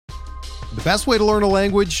The best way to learn a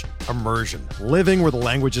language? Immersion. Living where the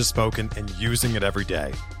language is spoken and using it every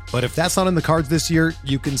day. But if that's not in the cards this year,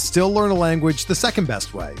 you can still learn a language the second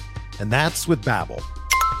best way, and that's with Babbel.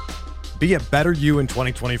 Be a better you in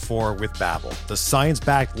 2024 with Babbel, the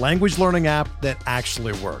science-backed language learning app that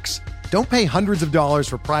actually works. Don't pay hundreds of dollars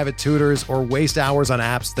for private tutors or waste hours on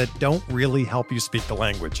apps that don't really help you speak the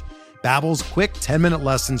language. Babbel's quick 10-minute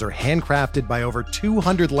lessons are handcrafted by over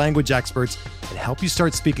 200 language experts and help you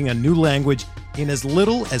start speaking a new language in as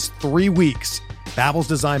little as 3 weeks. Babbel's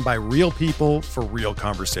designed by real people for real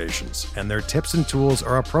conversations, and their tips and tools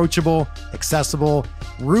are approachable, accessible,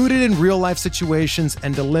 rooted in real-life situations,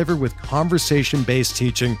 and delivered with conversation-based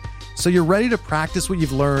teaching, so you're ready to practice what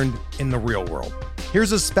you've learned in the real world.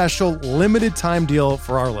 Here's a special limited-time deal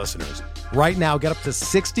for our listeners. Right now, get up to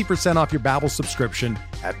 60% off your Babbel subscription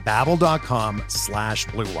at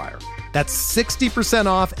babbel.com/Blue Wire. That's 60%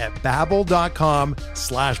 off at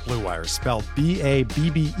babbel.com/Blue Wire, spelled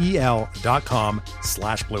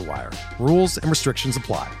BABBEL.com/Blue Wire. Rules and restrictions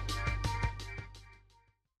apply.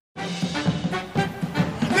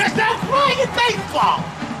 There's no crying in baseball!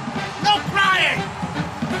 No crying!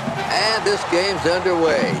 And this game's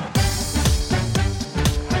underway.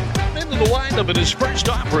 Into the windup in his first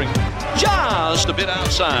offering. Just a bit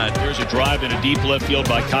outside. There's a drive in a deep left field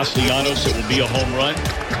by Castellanos. It will be a home run. Oh,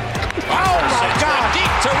 my God.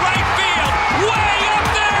 Deep to right field. Way up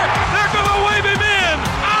there. They're going to wave him in.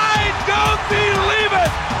 I don't believe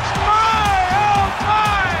it. My, oh,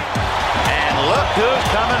 my. And look who's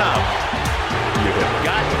coming up. You have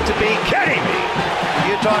got to be kidding me.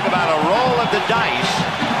 You talk about a roll of the dice.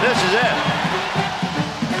 This is it.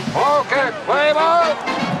 Okay, play ball!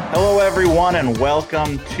 Hello, everyone, and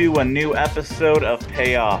welcome to a new episode of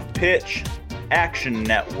Payoff Pitch, Action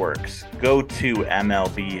Network's go-to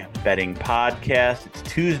MLB betting podcast. It's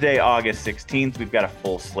Tuesday, August 16th. We've got a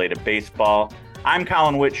full slate of baseball. I'm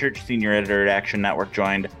Colin Whitchurch, senior editor at Action Network,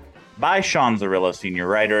 joined by Sean Zarillo, senior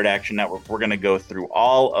writer at Action Network. We're going to go through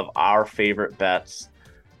all of our favorite bets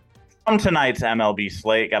from tonight's MLB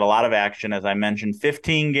slate. Got a lot of action, as I mentioned,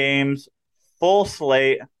 15 games, full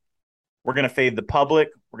slate. We're going to fade the public.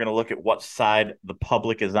 We're going to look at what side the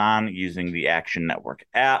public is on using the Action Network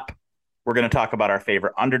app. We're going to talk about our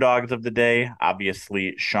favorite underdogs of the day.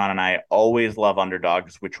 Obviously, Sean and I always love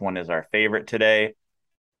underdogs. Which one is our favorite today?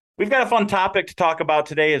 We've got a fun topic to talk about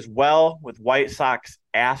today as well with White Sox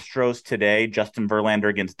Astros today. Justin Verlander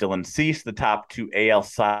against Dylan Cease, the top two AL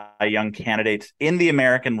Cy Young candidates in the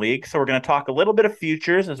American League. So we're going to talk a little bit of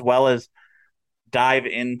futures as well as dive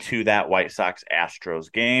into that White Sox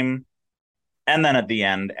Astros game. And then at the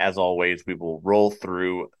end, as always, we will roll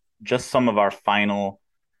through just some of our final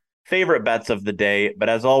favorite bets of the day. But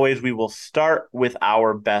as always, we will start with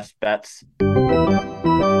our best bets.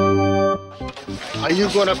 Are you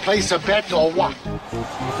going to place a bet or what?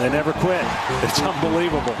 They never quit. It's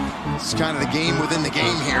unbelievable. It's kind of the game within the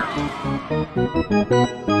game here.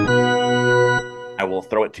 I will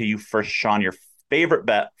throw it to you first, Sean, your favorite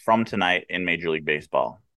bet from tonight in Major League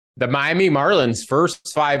Baseball. The Miami Marlins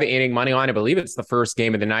first 5 inning money line. I believe it's the first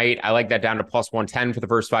game of the night. I like that down to plus 110 for the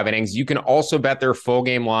first 5 innings. You can also bet their full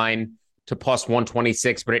game line to plus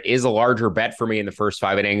 126, but it is a larger bet for me in the first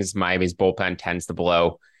 5 innings. Miami's bullpen tends to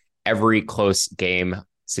blow every close game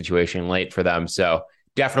situation late for them. So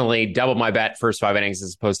definitely double my bet first 5 innings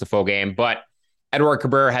as opposed to full game. But Edward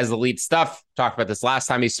Cabrera has the lead stuff. Talked about this last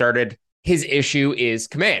time he started. His issue is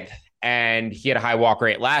command. And he had a high walk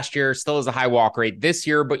rate last year, still has a high walk rate this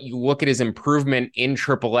year, but you look at his improvement in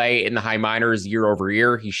AAA in the high minors year over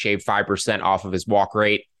year, he shaved 5% off of his walk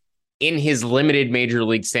rate. In his limited major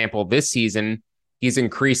league sample this season, he's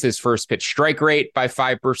increased his first pitch strike rate by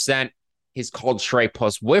 5%. His called strike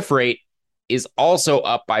plus whiff rate is also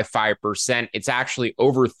up by 5%. It's actually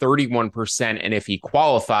over 31%. And if he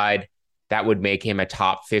qualified, that would make him a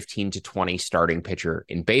top 15 to 20 starting pitcher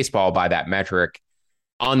in baseball by that metric.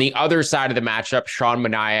 On the other side of the matchup, Sean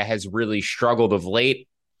Manaea has really struggled of late.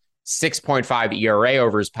 6.5 ERA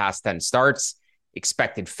over his past 10 starts.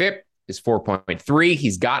 Expected FIP is 4.3.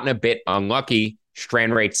 He's gotten a bit unlucky.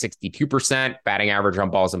 Strand rate 62%. Batting average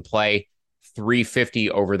on balls in play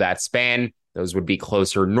 350 over that span. Those would be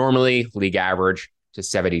closer normally. League average to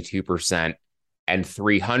 72% and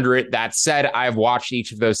 300. That said, I've watched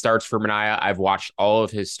each of those starts for Manaea. I've watched all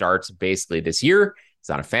of his starts basically this year.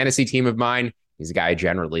 He's on a fantasy team of mine. He's a guy I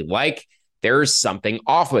generally like. There's something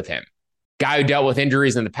off with him. Guy who dealt with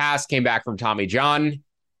injuries in the past, came back from Tommy John.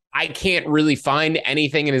 I can't really find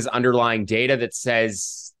anything in his underlying data that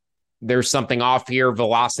says there's something off here.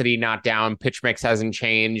 Velocity not down. Pitch mix hasn't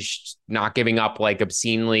changed. Not giving up like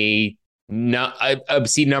obscenely no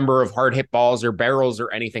obscene number of hard hit balls or barrels or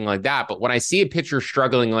anything like that. But when I see a pitcher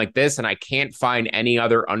struggling like this and I can't find any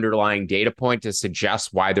other underlying data point to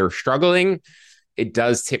suggest why they're struggling, it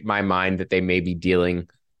does tip my mind that they may be dealing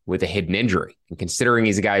with a hidden injury. And considering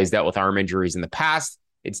he's a guy who's dealt with arm injuries in the past,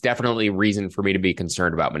 it's definitely a reason for me to be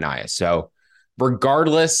concerned about Manaea. So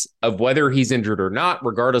regardless of whether he's injured or not,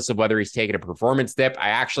 regardless of whether he's taken a performance dip, I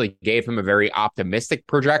actually gave him a very optimistic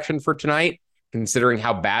projection for tonight, considering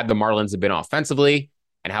how bad the Marlins have been offensively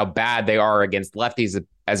and how bad they are against lefties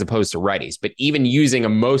as opposed to righties. But even using a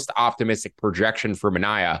most optimistic projection for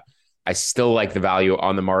Manaea, I still like the value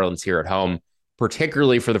on the Marlins here at home,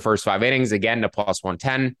 particularly for the first 5 innings, again to plus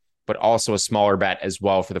 110, but also a smaller bet as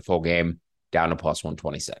well for the full game down to plus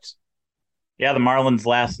 126. Yeah, the Marlins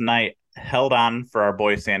last night held on for our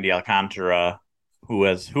boy Sandy Alcantara, who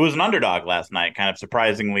was an underdog last night, kind of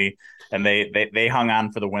surprisingly, and they hung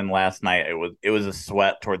on for the win last night. It was a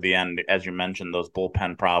sweat toward the end, as you mentioned, those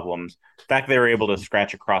bullpen problems. The fact they were able to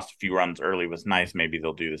scratch across a few runs early was nice. Maybe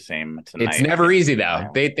they'll do the same tonight. It's never easy though.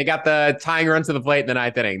 They got the tying run to the plate in the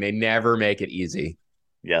 9th inning. They never make it easy.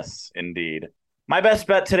 Yes, indeed. My best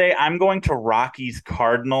bet today, I'm going to Rockies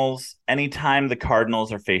Cardinals. Anytime the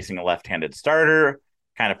Cardinals are facing a left-handed starter,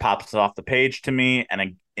 kind of pops off the page to me.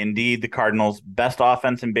 And indeed, the Cardinals' best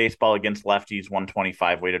offense in baseball against lefties,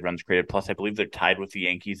 125 weighted runs created. Plus, I believe they're tied with the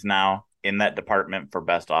Yankees now in that department for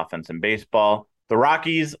best offense in baseball. The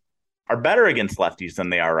Rockies are better against lefties than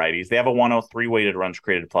they are righties. They have a 103 weighted runs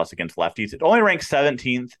created plus against lefties. It only ranks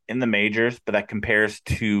 17th in the majors, but that compares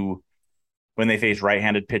to when they face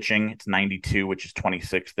right-handed pitching. It's 92, which is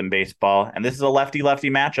 26th in baseball. And this is a lefty-lefty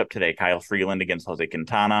matchup today. Kyle Freeland against Jose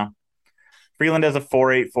Quintana. Freeland has a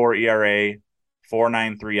 4.84 ERA,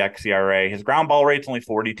 4.93 xERA. His ground ball rate's only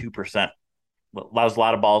 42%. Allows a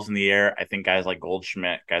lot of balls in the air. I think guys like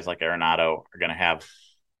Goldschmidt, guys like Arenado are going to have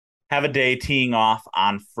a day teeing off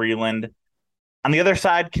on Freeland. On the other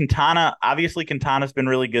side, Quintana, obviously Quintana's been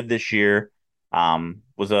really good this year.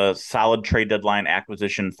 Was a solid trade deadline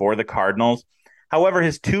acquisition for the Cardinals. However,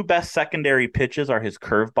 his 2 best secondary pitches are his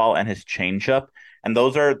curveball and his changeup. And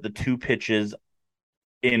those are the 2 pitches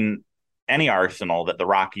in any arsenal that the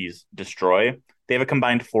Rockies destroy. They have a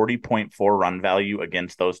combined 40.4 run value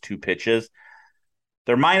against those 2 pitches.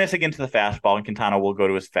 They're minus against the fastball, and Quintana will go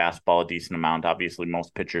to his fastball a decent amount. Obviously,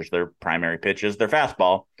 most pitchers, their primary pitches, their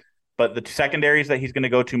fastball. But the 2 secondaries that he's going to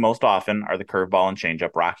go to most often are the curveball and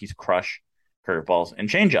changeup. Rockies crush curveballs and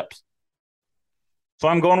changeups. So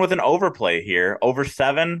I'm going with an overplay here. Over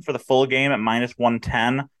 7 for the full game at minus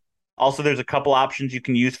 110. Also, there's a couple options you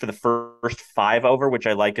can use for the first 5 over, which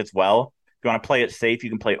I like as well. If you want to play it safe, you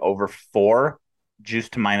can play over 4, juice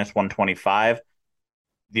to minus 125.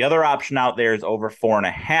 The other option out there is over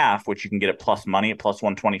 4.5, which you can get at plus money at plus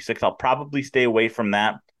 126. I'll probably stay away from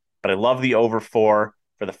that, but I love the over 4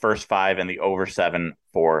 for the first 5 and the over 7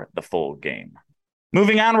 for the full game.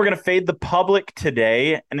 Moving on, we're going to fade the public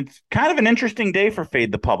today, and it's kind of an interesting day for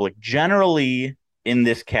fade the public. Generally, in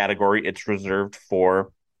this category, it's reserved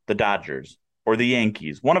for the Dodgers or the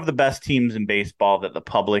Yankees, one of the best teams in baseball that the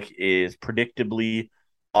public is predictably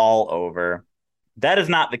all over. That is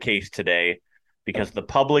not the case today because the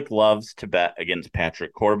public loves to bet against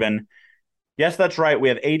Patrick Corbin. Yes, that's right. We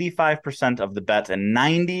have 85% of the bets and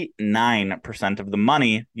 99% of the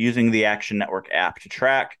money using the Action Network app to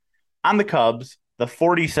track on the Cubs, the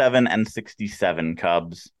 47 and 67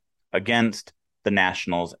 Cubs against the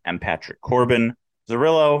Nationals and Patrick Corbin.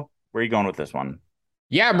 Zerillo, where are you going with this one?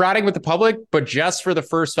 Yeah, I'm riding with the public, but just for the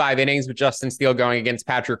first 5 innings with Justin Steele going against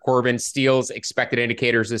Patrick Corbin. Steele's expected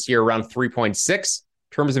indicators this year around 3.6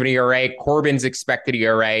 in terms of an ERA. Corbin's expected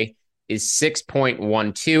ERA is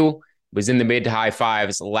 6.12. Was in the mid to high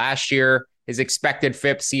 5s last year. His expected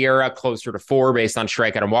FIP Sierra closer to 4 based on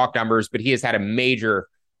strikeout and walk numbers, but he has had a major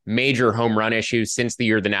home run issue since the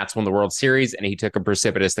year the Nats won the World Series, and he took a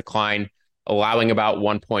precipitous decline, allowing about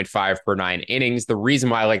 1.5 per 9 innings. The reason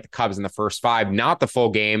why I like the Cubs in the first 5, not the full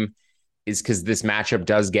game, is because this matchup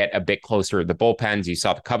does get a bit closer to the bullpens. You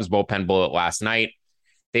saw the Cubs bullpen bullet last night.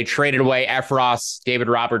 They traded away Efros, David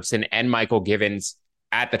Robertson, and Michael Givens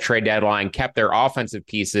at the trade deadline, kept their offensive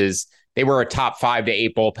pieces. They were a top 5 to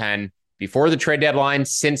 8 bullpen before the trade deadline,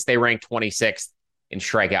 since they ranked 26th in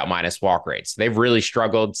strikeout minus walk rates. They've really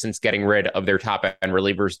struggled since getting rid of their top end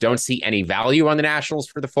relievers. Don't see any value on the Nationals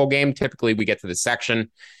for the full game. Typically, we get to this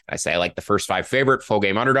section. I say I like the first 5 favorite, full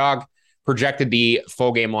game underdog. Projected the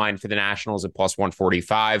full game line for the Nationals at plus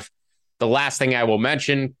 145. The last thing I will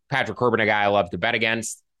mention, Patrick Corbin, a guy I love to bet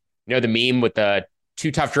against. You know the meme with the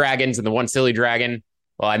 2 tough dragons and the 1 silly dragon?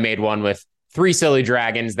 Well, I made one with 3 silly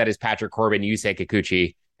dragons. That is Patrick Corbin, Yusei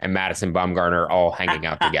Kikuchi, and Madison Bumgarner all hanging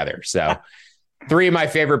out together. So 3 of my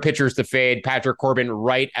favorite pitchers to fade. Patrick Corbin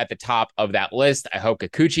right at the top of that list. I hope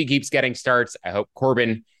Kikuchi keeps getting starts. I hope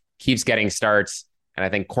Corbin keeps getting starts. And I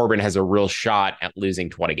think Corbin has a real shot at losing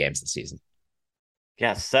 20 games this season.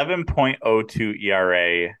 Yeah, 7.02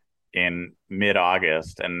 ERA in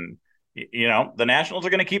mid-August. And, the Nationals are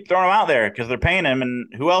going to keep throwing him out there because they're paying him.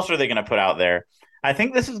 And who else are they going to put out there? I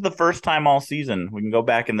think this is the first time all season. We can go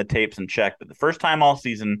back in the tapes and check. But the first time all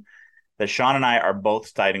season that Sean and I are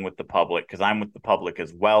both siding with the public, because I'm with the public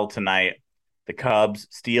as well tonight. The Cubs,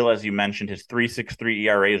 Steele, as you mentioned, his 3.63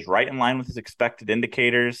 ERA is right in line with his expected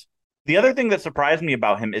indicators. The other thing that surprised me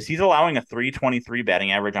about him is he's allowing a 3.23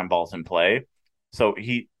 batting average on balls in play. So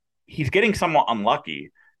he's getting somewhat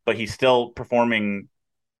unlucky, but he's still performing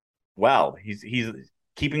well. He's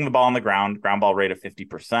keeping the ball on the ground ball rate of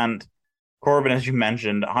 50%. Corbin, as you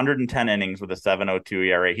mentioned, 110 innings with a 7.02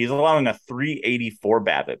 ERA. He's allowing a 3.84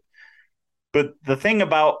 BABIP. But the thing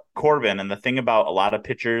about Corbin and the thing about a lot of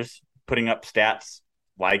pitchers putting up stats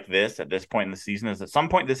like this at this point in the season is at some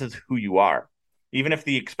point this is who you are. Even if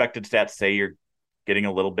the expected stats say you're getting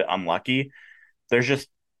a little bit unlucky, that's just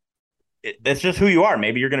who you are.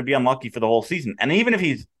 Maybe you're going to be unlucky for the whole season. And even if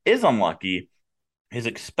he is unlucky, his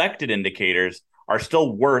expected indicators are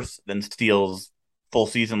still worse than Steele's full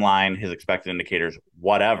season line, his expected indicators,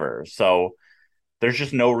 whatever. So there's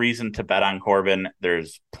just no reason to bet on Corbin.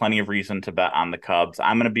 There's plenty of reason to bet on the Cubs.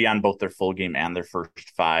 I'm going to be on both their full game and their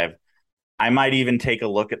first 5. I might even take a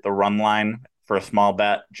look at the run line for a small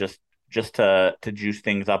bet just to juice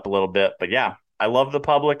things up a little bit. But yeah, I love the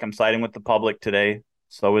public. I'm siding with the public today.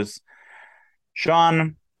 So is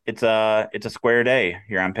Sean. It's a square day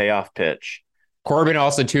here on Payoff Pitch. Corbin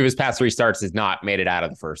also, 2 of his past 3 starts, has not made it out of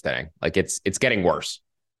the first inning. Like it's getting worse.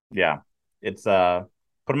 Yeah, it's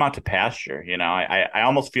put him out to pasture. I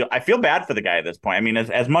almost feel bad for the guy at this point. I mean,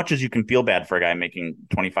 as much as you can feel bad for a guy making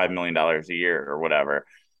 $25 million a year or whatever,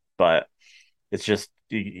 but it's just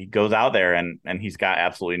he goes out there and he's got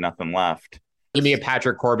absolutely nothing left. Give me a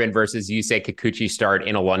Patrick Corbin versus Yusei Kikuchi start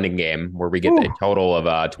in a London game where we get the total of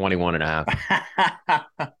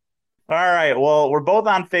 21.5. All right. Well, we're both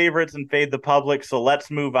on favorites and fade the public. So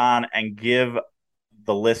let's move on and give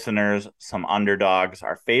the listeners some underdogs,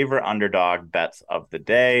 our favorite underdog bets of the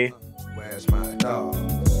day. Where's my dog?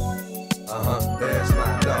 Where's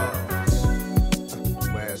my dog?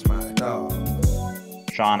 Where's my dog?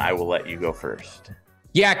 Sean, I will let you go first.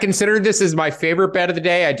 Yeah, consider this as my favorite bet of the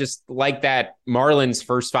day. I just like that Marlins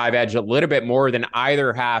first 5 edge a little bit more than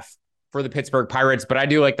either half for the Pittsburgh Pirates, but I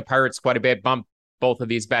do like the Pirates quite a bit. Bump both of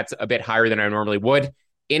these bets a bit higher than I normally would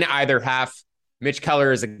in either half. Mitch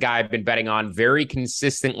Keller is a guy I've been betting on very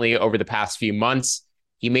consistently over the past few months.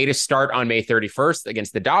 He made a start on May 31st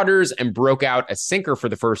against the Dodgers and broke out a sinker for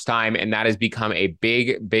the first time, and that has become a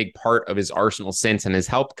big, big part of his arsenal since and has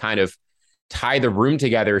helped kind of tie the room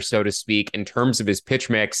together, so to speak, in terms of his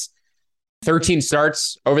pitch mix. 13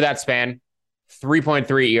 starts over that span,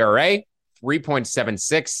 3.3 ERA,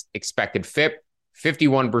 3.76 expected FIP,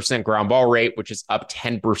 51% ground ball rate, which is up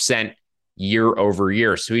 10% year over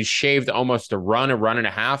year. So he's shaved almost a run and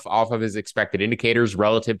a half off of his expected indicators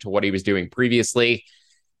relative to what he was doing previously.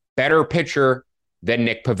 Better pitcher than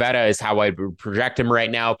Nick Pivetta is how I would project him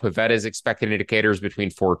right now. Pivetta's expected indicators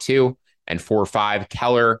between 4.2 and 4.5.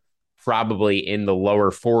 Keller probably in the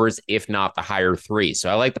lower 4s, if not the higher 3. So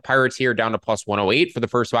I like the Pirates here down to plus 108 for the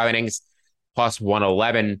first 5 innings, plus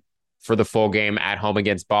 111 for the full game at home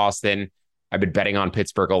against Boston. I've been betting on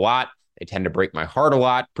Pittsburgh a lot. They tend to break my heart a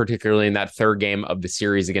lot, particularly in that third game of the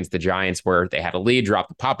series against the Giants where they had a lead, dropped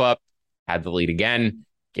the pop-up, had the lead again,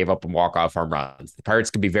 gave up a walk-off home runs. The Pirates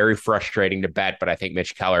could be very frustrating to bet, but I think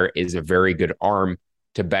Mitch Keller is a very good arm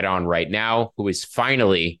to bet on right now, who is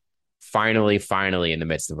finally in the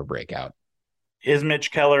midst of a breakout. Is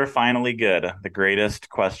Mitch Keller finally good? The greatest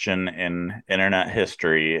question in internet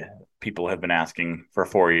history. People have been asking for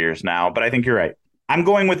 4 years now, but I think you're right. I'm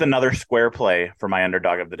going with another square play for my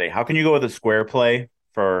underdog of the day. How can you go with a square play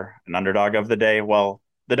for an underdog of the day? Well,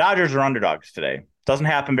 the Dodgers are underdogs today. Doesn't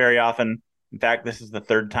happen very often. In fact, this is the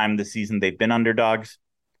 3rd time this season they've been underdogs.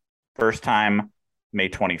 First time, May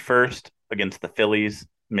 21st against the Phillies.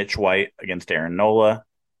 Mitch White against Aaron Nola.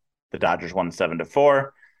 The Dodgers won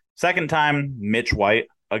 7-4. Second time, Mitch White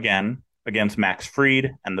again against Max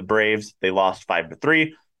Fried and the Braves. They lost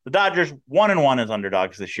 5-3. The Dodgers 1-1 as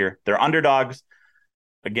underdogs this year. They're underdogs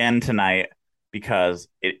again tonight because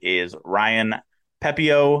it is Ryan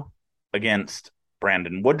Pepio against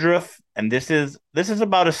Brandon Woodruff. And this is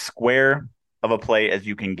about as square of a play as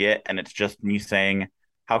you can get. And it's just me saying,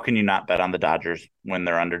 how can you not bet on the Dodgers when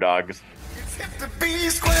they're underdogs? It's hit to be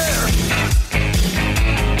square.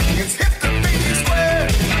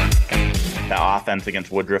 that offense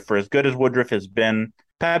against Woodruff. For as good as Woodruff has been,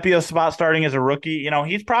 Pepiot's spot starting as a rookie,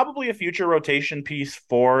 he's probably a future rotation piece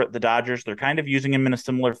for the Dodgers. They're kind of using him in a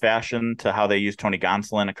similar fashion to how they used Tony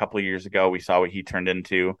Gonsolin a couple of years ago. We saw what he turned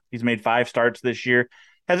into. He's made 5 starts this year.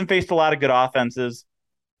 Hasn't faced a lot of good offenses.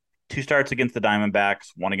 2 starts against the Diamondbacks,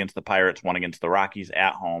 1 against the Pirates, 1 against the Rockies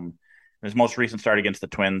at home. His most recent start against the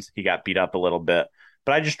Twins, he got beat up a little bit.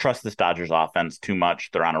 But I just trust this Dodgers offense too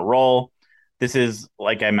much. They're on a roll. This is,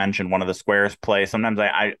 like I mentioned, one of the squares play. Sometimes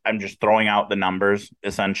I'm just throwing out the numbers,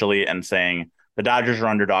 essentially, and saying the Dodgers are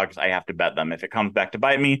underdogs. I have to bet them. If it comes back to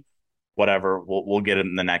bite me, whatever, we'll get it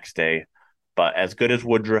in the next day. But as good as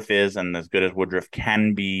Woodruff is and as good as Woodruff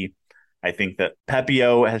can be, I think that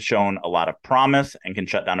Pepiot has shown a lot of promise and can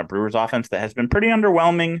shut down a Brewers offense that has been pretty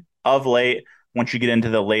underwhelming of late. Once you get into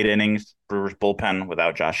the late innings, Brewers bullpen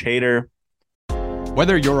without Josh Hader.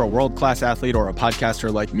 Whether you're a world-class athlete or a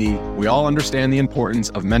podcaster like me, we all understand the importance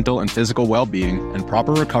of mental and physical well-being and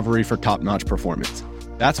proper recovery for top-notch performance.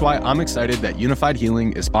 That's why I'm excited that Unified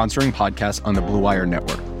Healing is sponsoring podcasts on the Blue Wire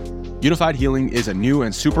Network. Unified Healing is a new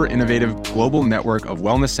and super innovative global network of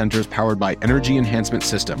wellness centers powered by Energy Enhancement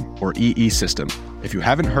System, or EE System. If you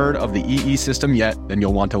haven't heard of the EE System yet, then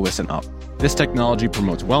you'll want to listen up. This technology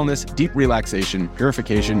promotes wellness, deep relaxation,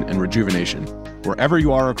 purification, and rejuvenation. Wherever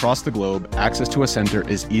you are across the globe, access to a center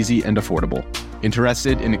is easy and affordable.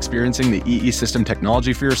 Interested in experiencing the EE System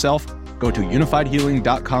technology for yourself? Go to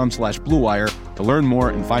unifiedhealing.com/bluewire to learn more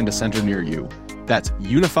and find a center near you. That's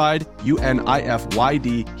unified,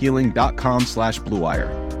 UNIFYD,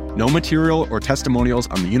 healing.com/bluewire. No material or testimonials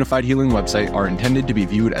on the Unified Healing website are intended to be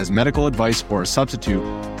viewed as medical advice or a substitute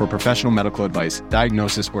for professional medical advice,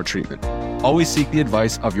 diagnosis, or treatment. Always seek the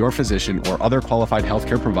advice of your physician or other qualified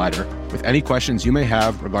healthcare provider with any questions you may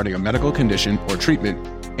have regarding a medical condition or treatment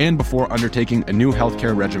and before undertaking a new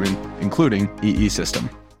healthcare regimen, including EE System.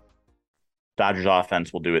 Dodgers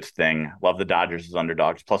offense will do its thing. Love the Dodgers as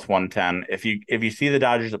underdogs, plus 110. If you see the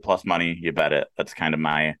Dodgers at plus money, you bet it. That's kind of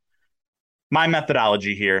my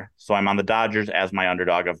methodology here. So I'm on the Dodgers as my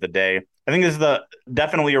underdog of the day. I think this is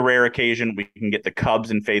definitely a rare occasion. We can get the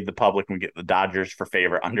Cubs and fade the public, and we get the Dodgers for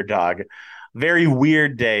favorite underdog. Very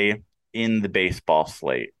weird day in the baseball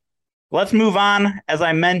slate. Let's move on. As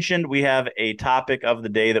I mentioned, we have a topic of the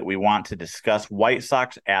day that we want to discuss. White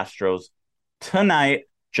Sox Astros tonight.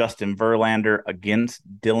 Justin Verlander against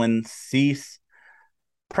Dylan Cease.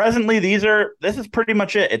 Presently, this is pretty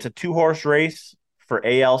much it. It's a 2-horse race for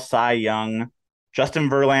AL Cy Young. Justin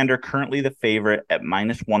Verlander currently the favorite at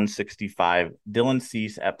 -165. Dylan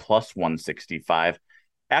Cease at +165.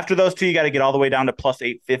 After those two, you got to get all the way down to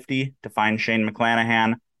 +850 to find Shane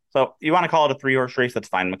McClanahan. So you want to call it a 3-horse race, that's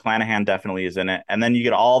fine. McClanahan definitely is in it. And then you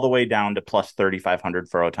get all the way down to +3,500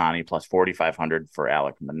 for Ohtani, +4,500 for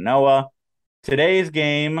Alek Manoah. Today's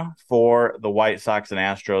game for the White Sox and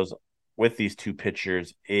Astros with these two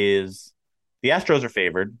pitchers is the Astros are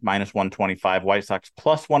favored, -125, White Sox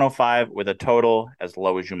 +105 with a total as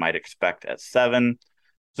low as you might expect at 7.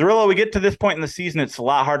 Zerillo, we get to this point in the season, it's a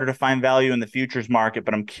lot harder to find value in the futures market,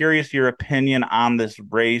 but I'm curious your opinion on this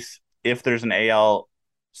race. If there's an AL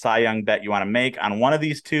Cy Young bet you want to make on one of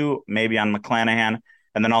these two, maybe on McClanahan,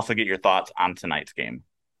 and then also get your thoughts on tonight's game.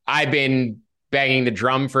 I've been banging the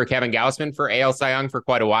drum for Kevin Gausman for AL Cy Young for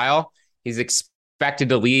quite a while. He's expected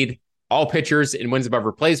to lead all pitchers in wins above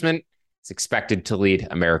replacement. He's expected to lead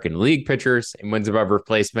American League pitchers in wins above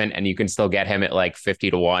replacement, and you can still get him at like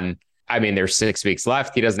 50-1. I mean, there's 6 weeks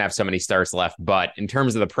left. He doesn't have so many starts left, but in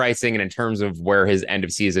terms of the pricing and in terms of where his end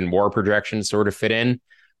of season WAR projections sort of fit in,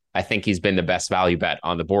 I think he's been the best value bet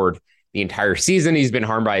on the board the entire season. He's been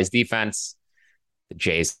harmed by his defense. The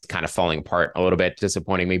Jays kind of falling apart a little bit,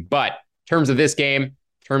 disappointing me, but in terms of this game, in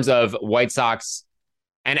terms of White Sox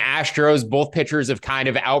and Astros, both pitchers have kind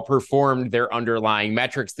of outperformed their underlying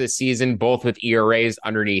metrics this season, both with ERAs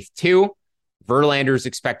underneath 2. Verlander's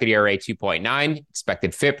expected ERA 2.9,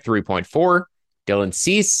 expected FIP 3.4. Dylan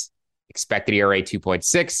Cease, expected ERA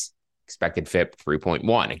 2.6, expected FIP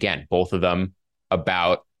 3.1. Again, both of them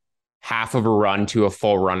about half of a run to a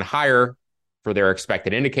full run higher for their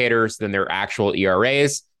expected indicators than their actual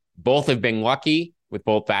ERAs. Both have been lucky with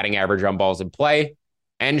both batting average on balls in play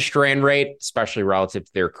and strand rate, especially relative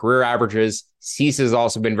to their career averages. Cease has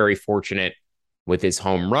also been very fortunate with his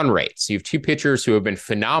home run rate. So you have two pitchers who have been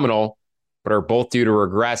phenomenal, but are both due to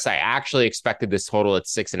regress. I actually expected this total at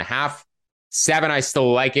 6.5. 7, I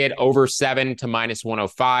still like it. Over 7 to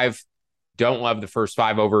 -105. Don't love the first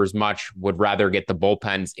 5 over as much. Would rather get the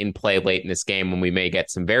bullpens in play late in this game when we may get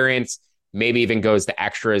some variance. Maybe even goes to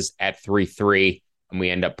extras at 3-3, and we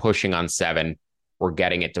end up pushing on 7. We're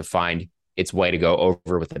getting it to find its way to go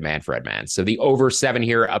over with the Manfred man. So the over 7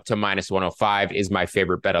 here up to -105 is my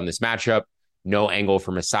favorite bet on this matchup. No angle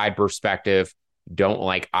from a side perspective. Don't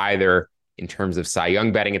like either in terms of Cy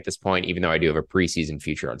Young betting at this point, even though I do have a preseason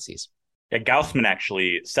future on Cease. Yeah, Gaussman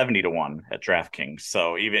actually 70-1 at DraftKings.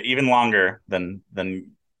 So even longer than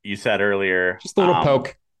you said earlier. Just a little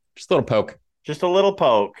poke. Just a little poke. Just a little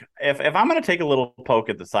poke. If I'm going to take a little poke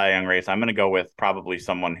at the Cy Young race, I'm going to go with probably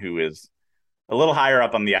someone who is a little higher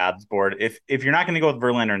up on the odds board. If you're not going to go with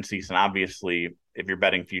Verlander and Cease, obviously if you're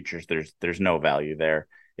betting futures, there's no value there.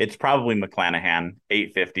 It's probably McClanahan,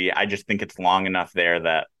 850. I just think it's long enough there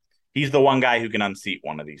that he's the one guy who can unseat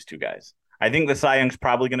one of these two guys. I think the Cy Young's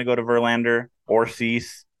probably going to go to Verlander or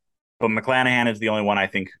Cease, but McClanahan is the only one I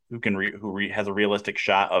think who has a realistic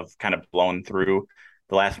shot of kind of blowing through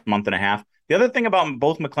the last month and a half. The other thing about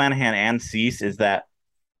both McClanahan and Cease is that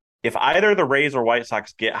if either the Rays or White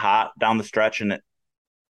Sox get hot down the stretch and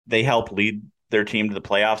they help lead their team to the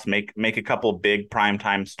playoffs, make a couple big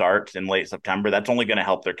primetime starts in late September, that's only going to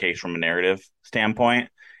help their case from a narrative standpoint.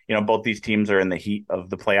 You know, both these teams are in the heat of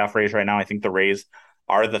the playoff race right now. I think the Rays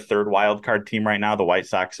are the third wild card team right now. The White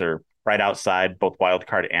Sox are right outside both wild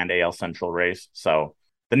card and AL Central race. So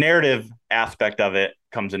the narrative aspect of it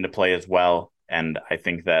comes into play as well. And I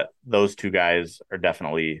think that those two guys are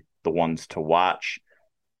definitely the ones to watch.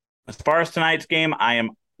 As far as tonight's game, I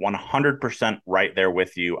am 100% right there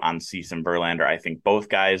with you on Cease and Verlander. I think both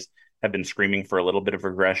guys have been screaming for a little bit of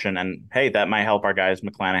regression. And hey, that might help our guys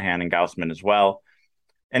McClanahan and Gaussman as well.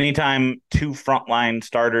 Anytime two frontline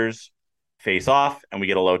starters face off and we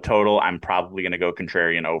get a low total, I'm probably going to go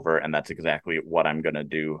contrarian over, and that's exactly what I'm going to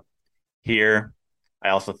do here. I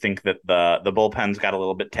also think that the bullpens got a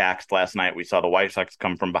little bit taxed last night. We saw the White Sox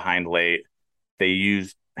come from behind late. They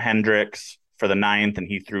used Hendricks for the 9th, and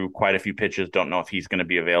he threw quite a few pitches. Don't know if he's going to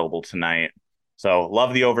be available tonight. So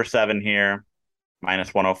love the over 7 here.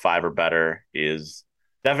 -105 or better is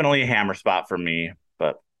definitely a hammer spot for me,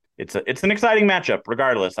 but it's an exciting matchup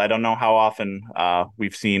regardless. I don't know how often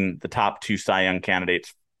we've seen the top two Cy Young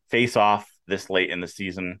candidates face off this late in the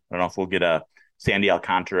season. I don't know if we'll get a Sandy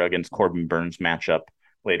Alcantara against Corbin Burns matchup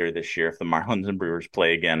later this year if the Marlins and Brewers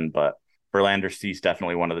play again, but Verlander Cease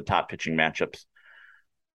definitely one of the top pitching matchups.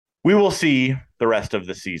 We will see the rest of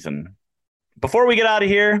the season. Before we get out of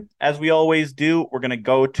here, as we always do, we're going to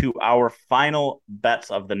go to our final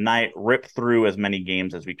bets of the night, rip through as many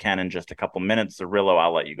games as we can in just a couple minutes. Cirillo,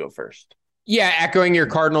 I'll let you go first. Yeah, echoing your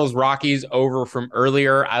Cardinals Rockies over from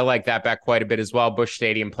earlier. I like that bet quite a bit as well. Busch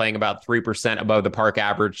Stadium playing about 3% above the park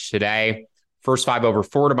average today. First 5 over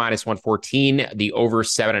 4 to -114. The over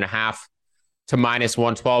 7.5 to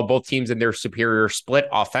 -112. Both teams in their superior split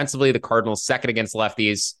offensively. The Cardinals second against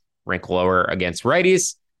lefties, rank lower against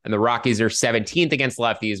righties. And the Rockies are 17th against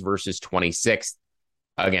lefties versus 26th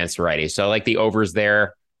against righties. So I like the overs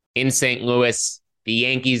there. In St. Louis, the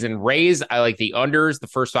Yankees and Rays, I like the unders. The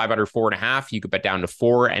first 5 under 4.5. You could bet down to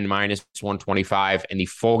 4 and -125. And the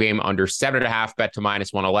full game under 7.5, bet to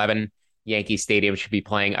 -111. Yankee Stadium should be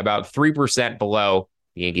playing about 3% below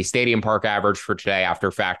the Yankee Stadium park average for today after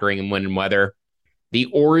factoring in wind and weather. The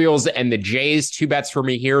Orioles and the Jays, 2 bets for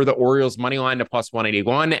me here. The Orioles money line to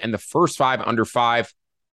 +181 and the first 5 under 5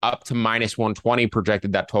 up to -120,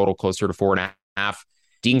 projected that total closer to 4.5.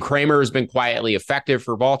 Dean Kramer has been quietly effective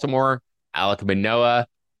for Baltimore. Alek Manoah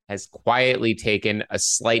has quietly taken a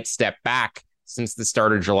slight step back since the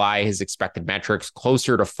start of July. His expected metrics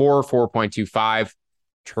closer to 4.25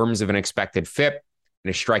 in terms of an expected FIP, and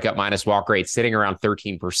his strikeout minus walk rate sitting around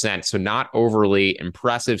 13%. So not overly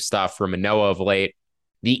impressive stuff from Manoah of late.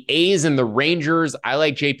 The A's and the Rangers, I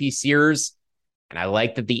like JP Sears. And I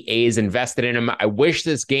like that the A's invested in him. I wish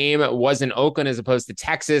this game was in Oakland as opposed to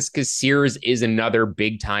Texas, because Sears is another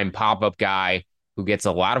big-time pop-up guy who gets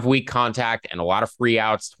a lot of weak contact and a lot of free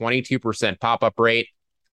outs, 22% pop-up rate.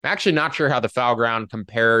 I'm actually not sure how the foul ground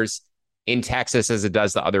compares in Texas as it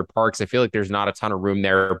does to other parks. I feel like there's not a ton of room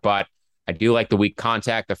there, but I do like the weak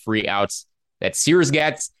contact, the free outs that Sears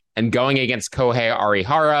gets. And going against Kohei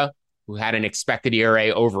Arihara, who had an expected ERA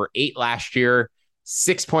over 8 last year,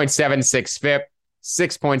 6.76 FIP,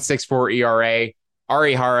 6.64 ERA.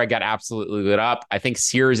 Arihara got absolutely lit up. I think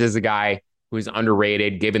Sears is a guy who is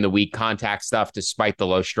underrated given the weak contact stuff despite the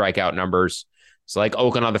low strikeout numbers. So like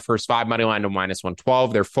Oakland on the first 5 money line to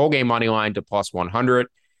 -112, their full game money line to +100.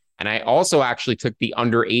 And I also actually took the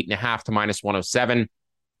under 8.5 to -107.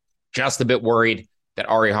 Just a bit worried that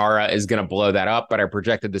Arihara is going to blow that up, but I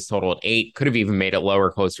projected this total at 8. Could have even made it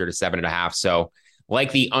lower, closer to 7.5. So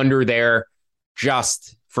like the under there,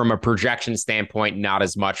 just from a projection standpoint, not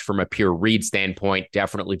as much from a pure read standpoint.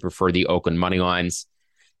 Definitely prefer the Oakland money lines.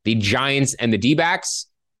 The Giants and the D-backs,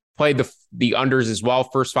 Played the unders as well.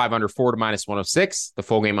 First 5 under 4 to -106. The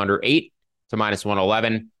full game under 8 to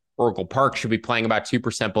 -111. Oracle Park should be playing about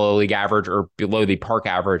 2% below league average, or below the park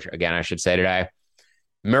average, again, I should say today.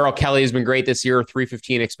 Merrill Kelly has been great this year,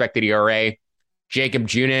 3.15 expected ERA. Jacob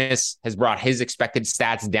Junis has brought his expected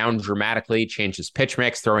stats down dramatically, changed his pitch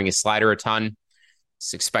mix, throwing his slider a ton.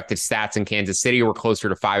 His expected stats in Kansas City were closer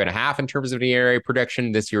to 5.5 in terms of an ERA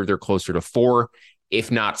prediction. This year, they're closer to 4,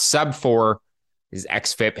 if not sub 4. His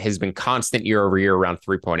xFIP has been constant year over year around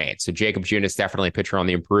 3.8. So Jacob Junis, definitely a pitcher on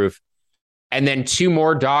the improve. And then 2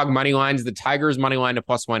 more dog money lines. The Tigers money line to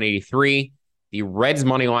 +183. The Reds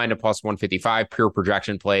money line to +155. Pure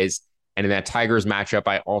projection plays. And in that Tigers matchup,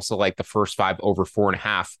 I also like the first 5 over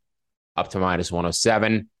 4.5 up to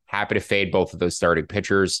 -107. Happy to fade both of those starting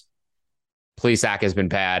pitchers. Plesac has been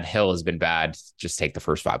bad. Hill has been bad. Just take the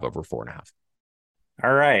first 5 over 4.5.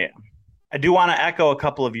 All right. I do want to echo a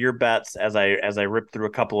couple of your bets as I rip through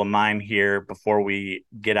a couple of mine here before we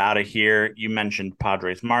get out of here. You mentioned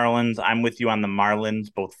Padres Marlins. I'm with you on the Marlins,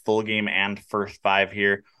 both full game and first 5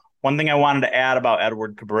 here. One thing I wanted to add about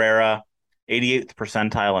Edward Cabrera, 88th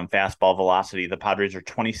percentile in fastball velocity. The Padres are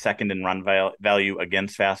 22nd in run value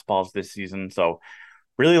against fastballs this season. So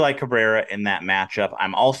really like Cabrera in that matchup.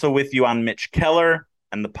 I'm also with you on Mitch Keller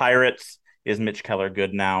and the Pirates. Is Mitch Keller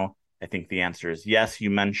good now? I think the answer is yes. You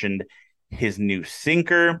mentioned his new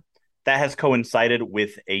sinker. That has coincided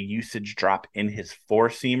with a usage drop in his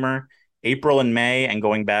four-seamer. April and May, and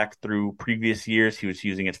going back through previous years, he was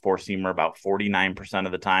using his four-seamer about 49%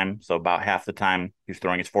 of the time. So about half the time he was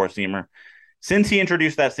throwing his four-seamer. Since he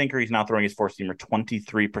introduced that sinker, he's now throwing his four-seamer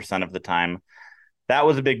 23% of the time. That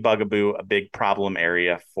was a big bugaboo, a big problem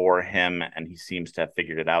area for him, and he seems to have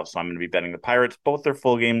figured it out. So I'm going to be betting the Pirates, both their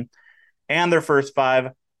full game and their first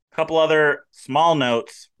 5. Couple other small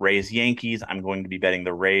notes. Rays, Yankees. I'm going to be betting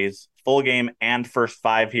the Rays full game and first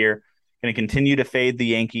 5 here. Going to continue to fade the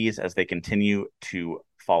Yankees as they continue to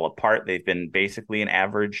fall apart. They've been basically an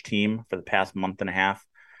average team for the past month and a half.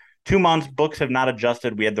 2 months, books have not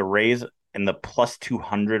adjusted. We had the Rays in the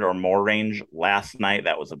 +200 or more range last night.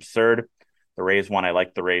 That was absurd. The Rays won. I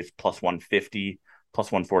like the Rays +150,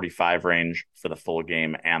 +145 range for the full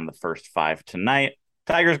game and the first 5 tonight.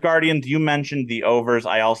 Tigers, Guardians, you mentioned the overs.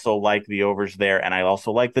 I also like the overs there, and I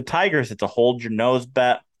also like the Tigers. It's a hold your nose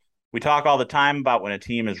bet. We talk all the time about when a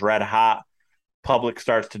team is red hot, public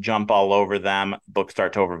starts to jump all over them, books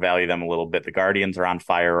start to overvalue them a little bit. The Guardians are on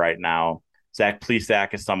fire right now. Zach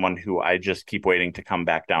Plesac is someone who I just keep waiting to come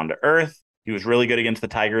back down to earth. He was really good against the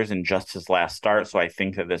Tigers in just his last start, so I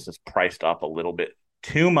think that this is priced up a little bit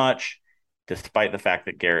too much, despite the fact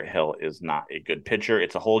that Garrett Hill is not a good pitcher.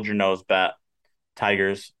 It's a hold your nose bet.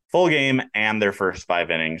 Tigers full game and their first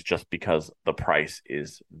 5 innings, just because the price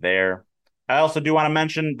is there. I also do want to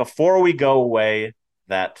mention before we go away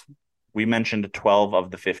that we mentioned 12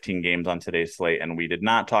 of the 15 games on today's slate, and we did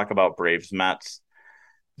not talk about Braves Mets.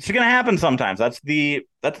 It's going to happen sometimes. That's the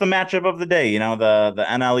matchup of the day. You know, the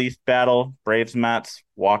NL East battle, Braves Mets,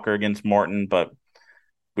 Walker against Morton, but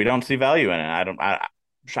we don't see value in it.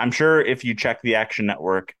 I'm sure if you check the Action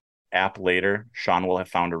Network app later, Sean will have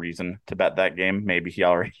found a reason to bet that game. Maybe he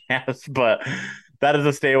already has, but that is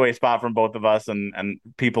a stay away spot from both of us, and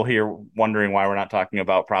people here wondering why we're not talking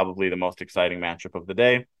about probably the most exciting matchup of the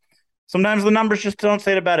day. Sometimes the numbers just don't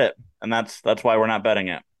say to bet it, and that's why we're not betting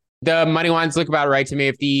it. The money lines look about right to me.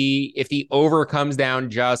 If the over comes down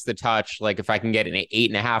just a touch, like if I can get an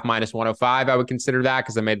 8.5 -105, I would consider that,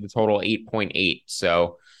 because I made the total 8.8.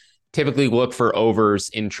 So typically look for overs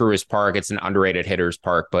in Truist Park. It's an underrated hitters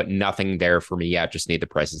park, but nothing there for me yet. Just need the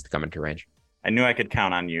prices to come into range. I knew I could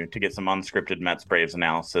count on you to get some unscripted Mets Braves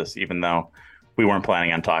analysis, even though we weren't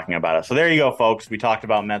planning on talking about it. So there you go, folks. We talked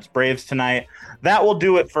about Mets Braves tonight. That will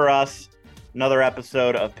do it for us. Another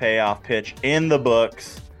episode of Payoff Pitch in the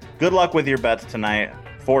books. Good luck with your bets tonight.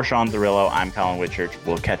 For Sean Zerillo, I'm Colin Whitchurch.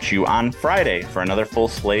 We'll catch you on Friday for another full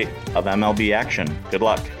slate of MLB action. Good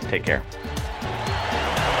luck. Take care.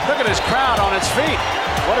 Look at his crowd on its feet.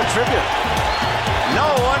 What a tribute. No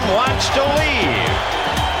one wants to leave.